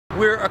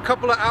We're a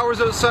couple of hours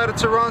outside of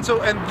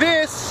Toronto, and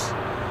this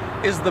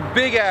is the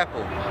Big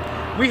Apple.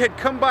 We had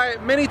come by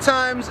it many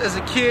times as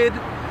a kid.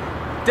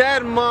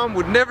 Dad and Mom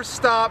would never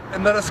stop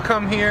and let us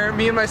come here.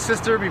 Me and my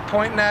sister would be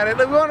pointing at it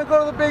like, we want to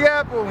go to the Big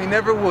Apple. We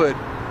never would.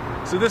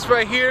 So this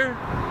right here,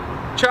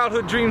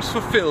 childhood dreams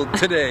fulfilled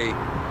today.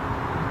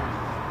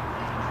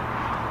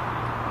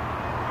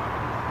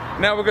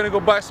 Now we're gonna go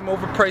buy some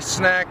overpriced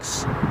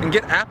snacks and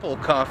get apple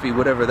coffee,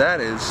 whatever that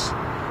is.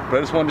 But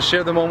I just wanted to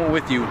share the moment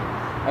with you.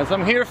 As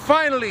I'm here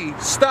finally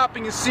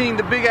stopping and seeing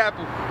the Big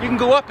Apple. You can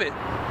go up it.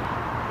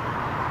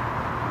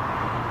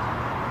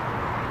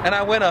 And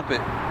I went up it.